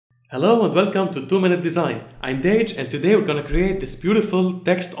Hello and welcome to 2-Minute Design. I'm Dage and today we're gonna create this beautiful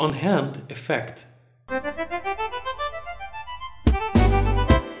text on hand effect.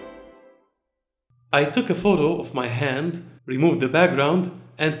 I took a photo of my hand, removed the background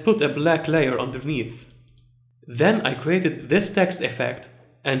and put a black layer underneath. Then I created this text effect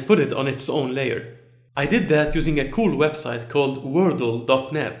and put it on its own layer. I did that using a cool website called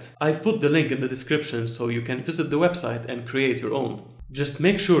wordle.net. I've put the link in the description so you can visit the website and create your own. Just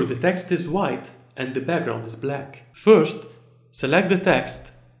make sure the text is white and the background is black. First, select the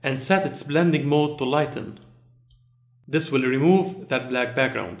text and set its blending mode to lighten. This will remove that black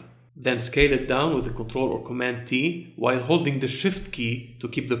background. Then scale it down with the Ctrl or Command T while holding the Shift key to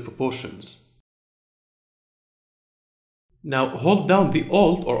keep the proportions. Now hold down the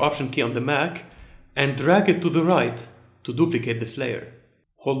Alt or Option key on the Mac and drag it to the right to duplicate this layer.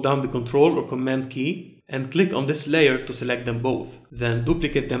 Hold down the Ctrl or Command key and click on this layer to select them both. Then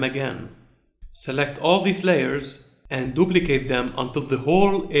duplicate them again. Select all these layers and duplicate them until the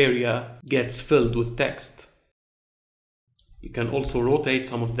whole area gets filled with text. You can also rotate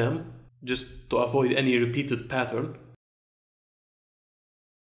some of them just to avoid any repeated pattern.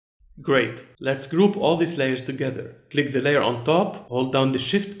 Great. Let's group all these layers together. Click the layer on top, hold down the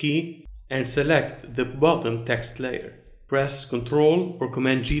Shift key and select the bottom text layer. Press Ctrl or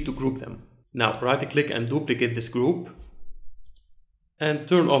Command G to group them. Now right-click and duplicate this group and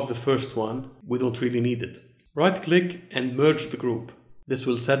turn off the first one. We don't really need it. Right-click and merge the group. This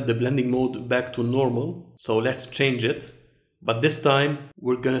will set the blending mode back to normal, so let's change it. But this time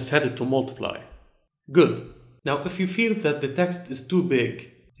we're gonna set it to multiply. Good. Now if you feel that the text is too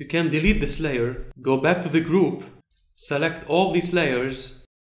big, you can delete this layer, go back to the group, select all these layers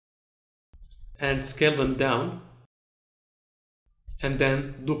and scale them down and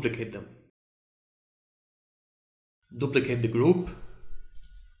then duplicate them. Duplicate the group,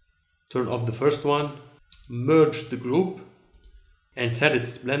 turn off the first one, merge the group and set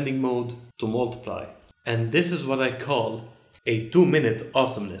its blending mode to multiply. And this is what I call a 2-minute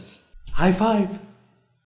awesomeness. High five!